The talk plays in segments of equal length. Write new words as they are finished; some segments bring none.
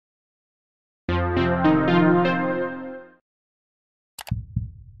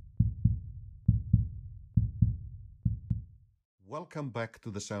Welcome back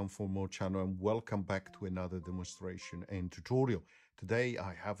to the Sound for More channel and welcome back to another demonstration and tutorial. Today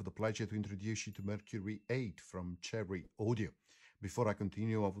I have the pleasure to introduce you to Mercury 8 from Cherry Audio. Before I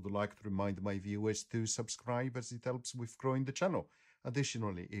continue, I would like to remind my viewers to subscribe as it helps with growing the channel.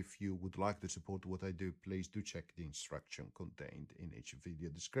 Additionally, if you would like to support what I do, please do check the instruction contained in each video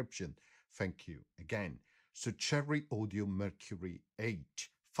description. Thank you again. So Cherry Audio Mercury 8.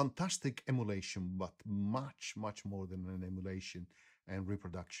 Fantastic emulation, but much more than an emulation and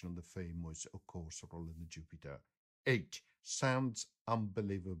reproduction of the famous, of course, Roland Jupiter 8. Sounds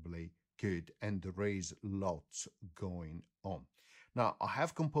unbelievably good, and there is lots going on. Now, I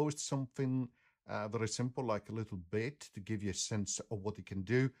have composed something very simple, like a little bit, to give you a sense of what it can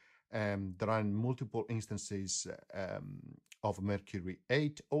do. There are multiple instances of Mercury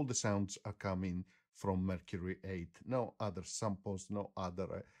 8. All the sounds are coming from Mercury 8. No other samples, no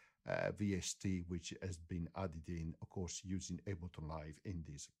other VST which has been added in, of course, using Ableton Live in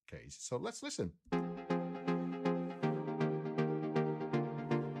this case. So let's listen.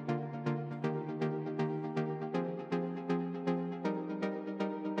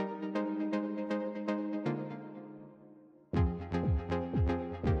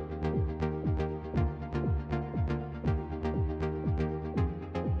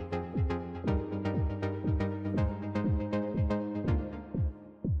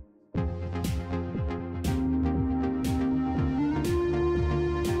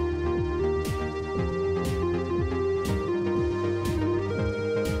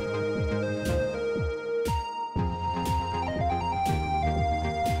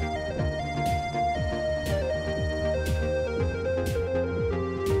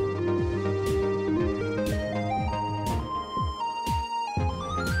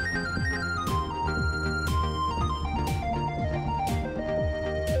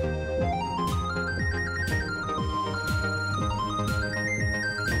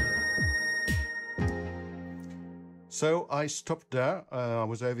 So I stopped there. I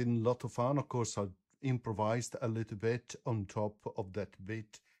was having a lot of fun. Of course, I improvised a little bit on top of that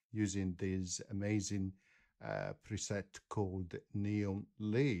bit using this amazing preset called Neon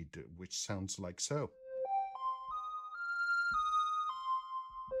Lead, which sounds like so.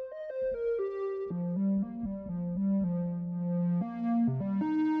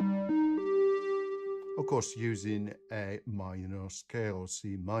 Of course, using a minor scale,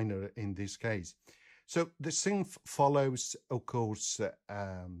 C minor in this case. So the synth follows, of course,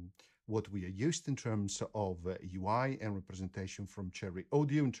 what we are used in terms of UI and representation from Cherry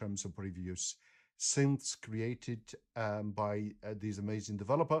Audio in terms of previous synths created by this amazing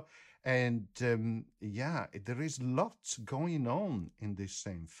developer. And yeah, there is lots going on in this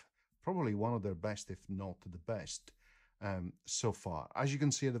synth. Probably one of their best, if not the best so far. As you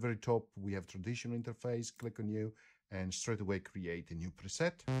can see at the very top, we have traditional interface. Click on new and straight away create a new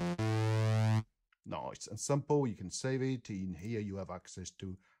preset. Nice and simple. You can save it. In here you have access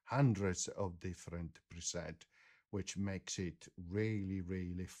to hundreds of different presets, which makes it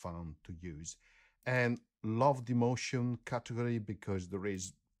really fun to use. And love the motion category because there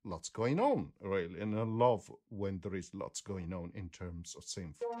is lots going on, really, and I love when there is lots going on in terms of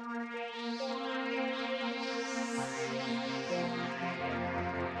synth.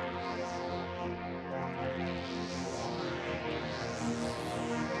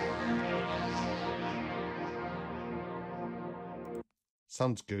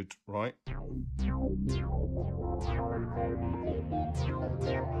 Sounds good, right?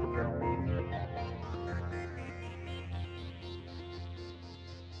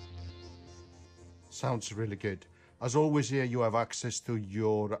 Sounds really good. As always, here you have access to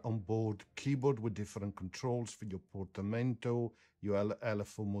your onboard keyboard with different controls for your portamento, your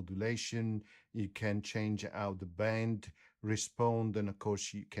LFO modulation. You can change out the band, respond, and of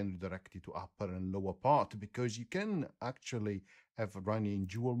course you can redirect it to upper and lower part because you can actually have running in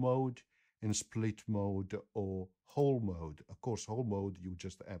dual mode, in split mode, or whole mode. Of course, whole mode, you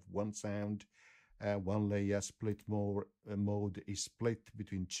just have one sound, one layer. Split mode is split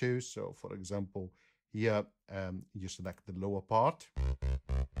between two. So, for example, here you select the lower part,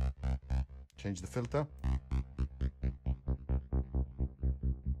 change the filter,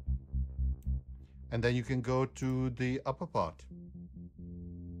 and then you can go to the upper part.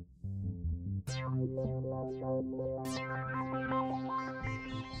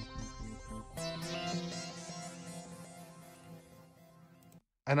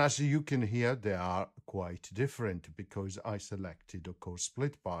 And as you can hear, they are quite different because I selected, of course,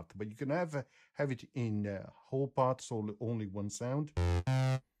 split part, but you can have it in whole parts, so only one sound,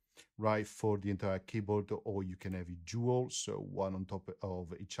 right, for the entire keyboard, or you can have it dual, so one on top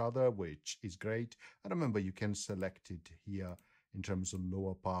of each other, which is great. And remember, you can select it here in terms of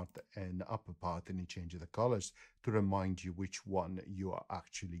lower part and upper part, and you change the colors to remind you which one you are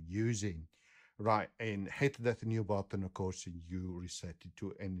actually using. Right, and hit that new button, of course, and you reset it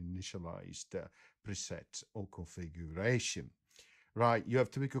to an initialized preset or configuration. Right, you have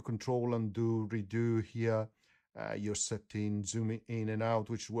typical control, undo, redo here. Your setting, zooming in and out,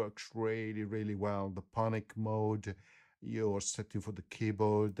 which works really, really well. The panic mode, your setting for the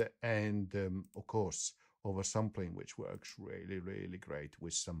keyboard, and of course, oversampling, which works really, really great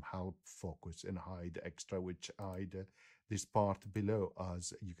with some help, focus, and hide extra, which hide this part below,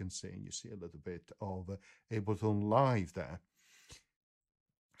 as you can see, and you see a little bit of Ableton Live there.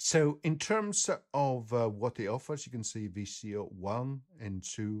 So in terms of what it offers, you can see VCO 1 and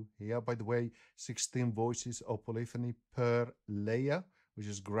 2 here. By the way, 16 voices of polyphony per layer, which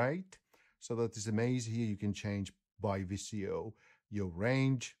is great. So that is amazing. Here you can change by VCO your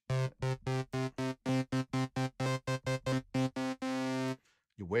range,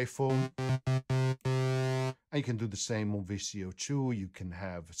 your waveform. And you can do the same on VCO 2. You can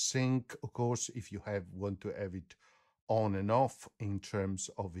have sync, of course, if you want to have it on and off. In terms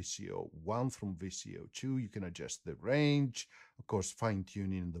of VCO 1 from VCO 2, you can adjust the range, of course,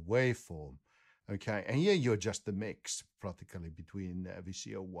 fine-tuning the waveform. Okay, and here you adjust the mix practically between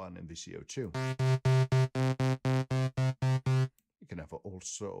VCO 1 and VCO 2. You can have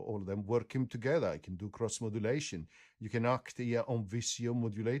also all of them working together. You can do cross modulation. You can act here on VCO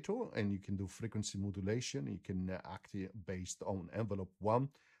modulator, and you can do frequency modulation. You can act here based on envelope 1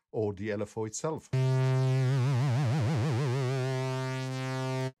 or the LFO itself.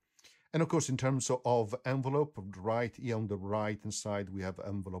 And of course, in terms of envelope, right here on the right-hand side, we have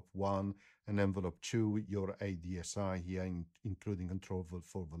envelope 1 and envelope 2, your ADSI here, including control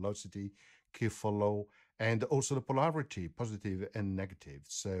for velocity, key follow, and also the polarity, positive and negative.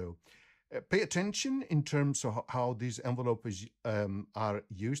 So pay attention in terms of how these envelopes are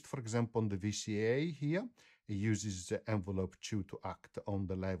used. For example, on the VCA here, it uses the envelope 2 to act on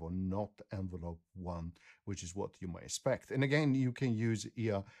the level, not envelope 1, which is what you might expect. And again, you can use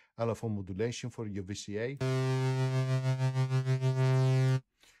here LFO modulation for your VCA.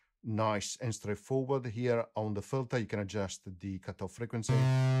 Nice and straightforward. Here on the filter, you can adjust the cutoff frequency,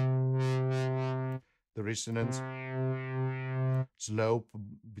 the resonance, slope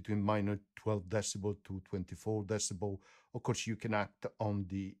between minus 12 decibel to 24 decibel. Of course, you can act on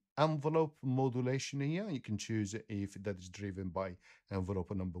the envelope modulation here. You can choose if that is driven by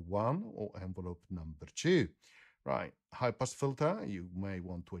envelope number 1 or envelope number 2. Right, high pass filter, you may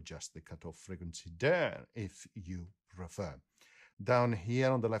want to adjust the cutoff frequency there if you prefer. Down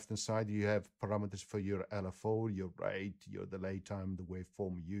here on the left hand side, you have parameters for your LFO, your rate, your delay time, the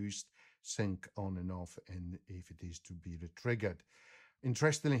waveform used, sync on and off, and if it is to be triggered.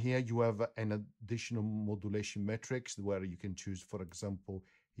 Interestingly, here you have an additional modulation metrics where you can choose, for example,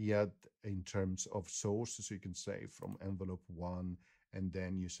 here in terms of source. So you can say from envelope 1, and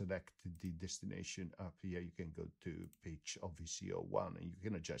then you select the destination up here. You can go to pitch of VCO 1, and you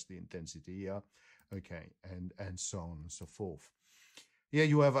can adjust the intensity here, okay, and so on and so forth. Here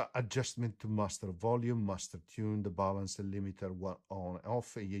you have adjustment to master volume, master tune, the balance, the limiter, one on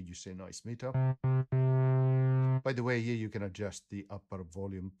off. Here you say nice meter. By the way, here you can adjust the upper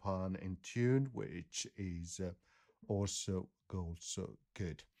volume, pan, and tune, which is also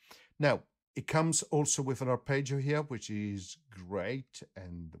good. Now, it comes also with an arpeggio here, which is great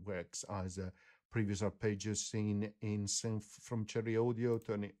and works as a previous arpeggio seen in Synth from Cherry Audio.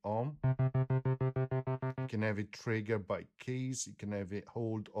 Turn it on. You can have it triggered by keys. You can have it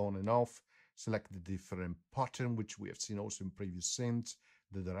hold on and off. Select the different pattern, which we have seen also in previous synths.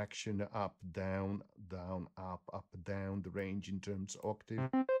 The direction up, down, down, up, down. The range in terms of octave.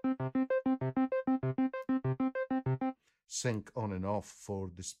 Sync on and off for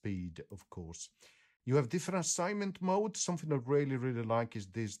the speed, of course. You have different assignment modes. Something I really, really like is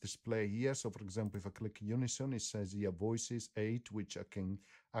this display here. So, for example, if I click unison, it says here voices 8, which I can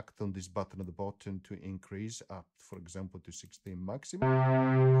act on this button at the bottom to increase up, for example, to 16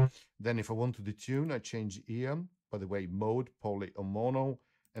 maximum. Then if I want to detune, I change here. By the way, mode, poly or mono,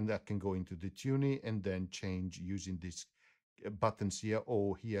 and that can go into detuning and then change using these buttons here,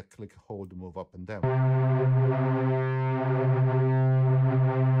 or here, click, hold, move up and down.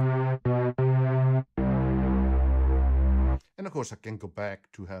 And of course, I can go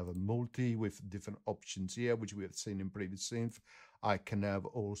back to have a multi with different options here, which we have seen in previous synth. I can have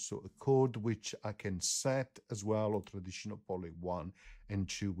also a chord, which I can set as well, or traditional poly 1 and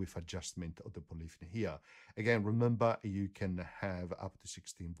 2 with adjustment of the polyphony here. Again, remember, you can have up to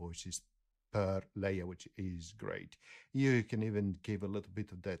 16 voices per layer, which is great. You can even give a little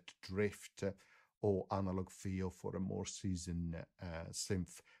bit of that drift or analog feel for a more seasoned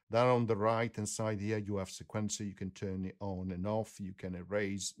synth. Then on the right hand side here, you have sequencer. You can turn it on and off. You can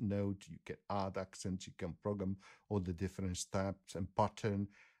erase note. You can add accents. You can program all the different steps and pattern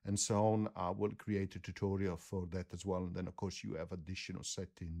and so on. I will create a tutorial for that as well. And then, of course, you have additional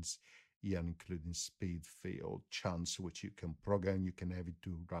settings here, including speed, feel, chance, which you can program. You can have it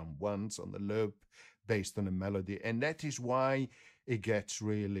to run once on the loop based on a melody. And that is why it gets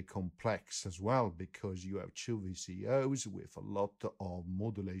really complex as well, because you have two VCOs with a lot of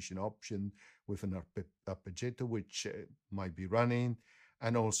modulation option, with an arpeggiator, which might be running,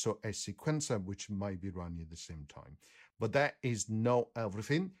 and also a sequencer, which might be running at the same time. But that is not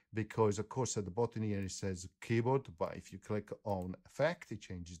everything, because of course at the bottom here it says keyboard, but if you click on effect, it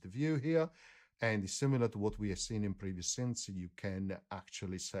changes the view here. And it's similar to what we have seen in previous synths. You can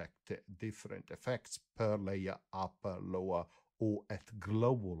actually set different effects per layer, upper, lower, or at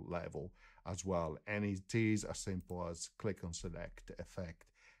global level as well. And it is as simple as click on select effect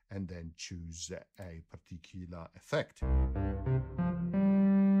and then choose a particular effect.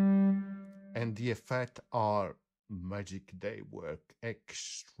 And the effects are magic. They work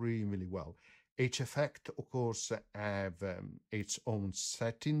extremely well. Each effect, of course, have its own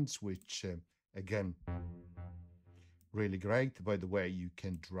settings, which again, really great. By the way, you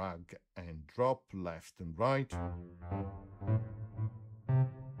can drag and drop left and right.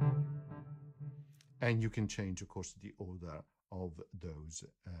 And you can change, of course, the order of those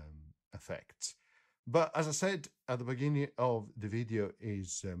effects. But as I said at the beginning of the video,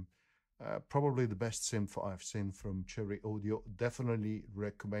 is probably the best synth I've seen from Cherry Audio. Definitely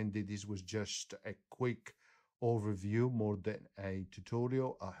recommended. This was just a quick overview more than a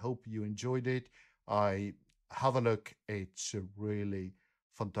tutorial. I hope you enjoyed it. I have a look. It's a really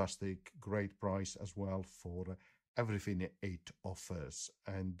fantastic, great price as well for everything it offers.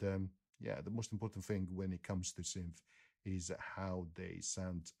 And yeah, the most important thing when it comes to synth is how they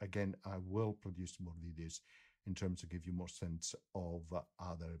sound. Again, I will produce more videos in terms of give you more sense of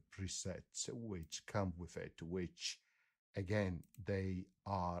other presets which come with it, which again, they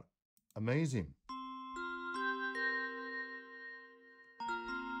are amazing.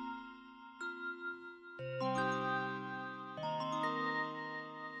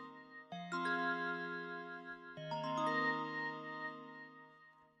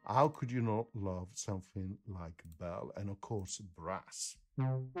 How could you not love something like bell and of course brass?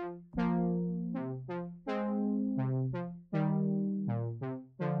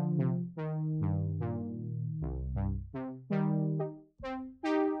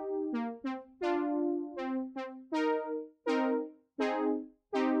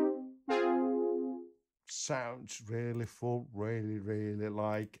 Sounds really full, really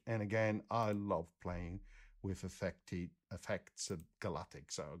like. And again, I love playing with effects.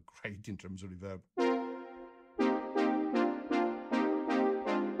 Galactics are great in terms of reverb.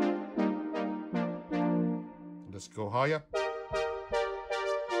 Let's go higher.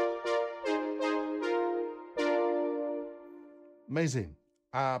 Amazing,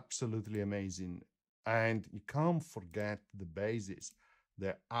 absolutely amazing. And you can't forget the basses.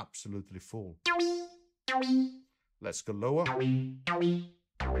 They're absolutely full. Let's go lower.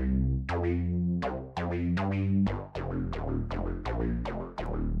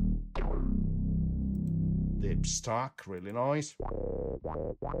 Dip stack, really nice.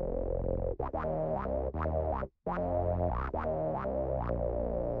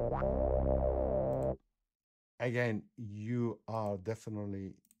 Again, you are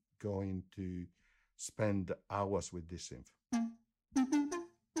definitely going to spend hours with this synth.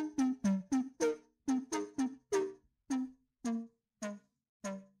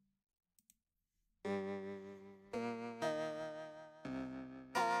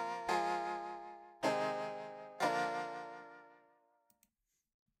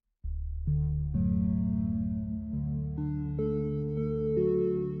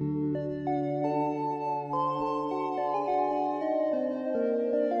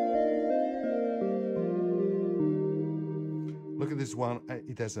 Look at this one.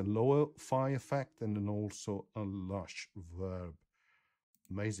 It has a lower fi effect and then also a lush verb.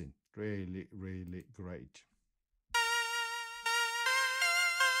 Amazing. Really, really great.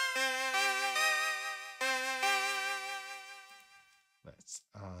 Let's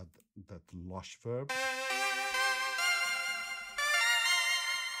add that lush verb.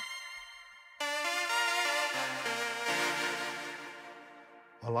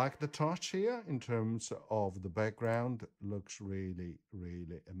 I like the touch here in terms of the background. Looks really,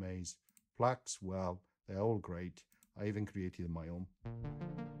 really amazing. Plugs, well, they're all great. I even created my own.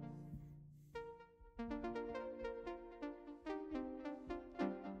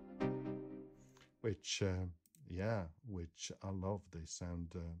 which yeah, which I love. This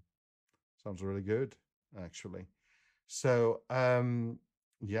sound sounds really good, actually. So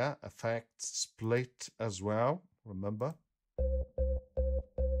yeah, effect split as well, remember.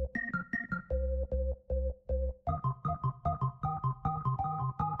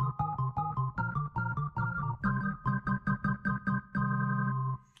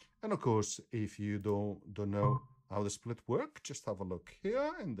 And of course, if you don't know how the split work, just have a look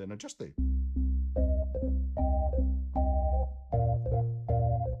here and then adjust it.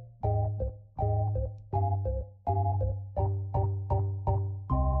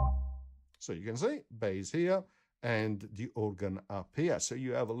 So you can see bass here and the organ up here. So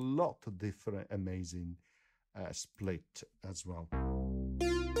you have a lot of different amazing split as well.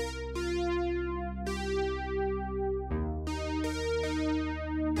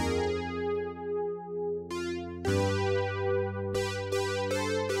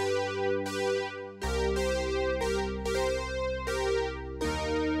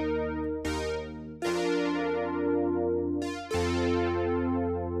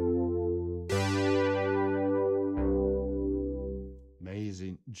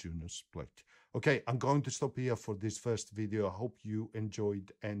 Amazing Juno split. Okay, I'm going to stop here for this first video. I hope you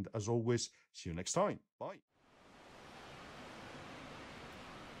enjoyed, and as always, see you next time. Bye.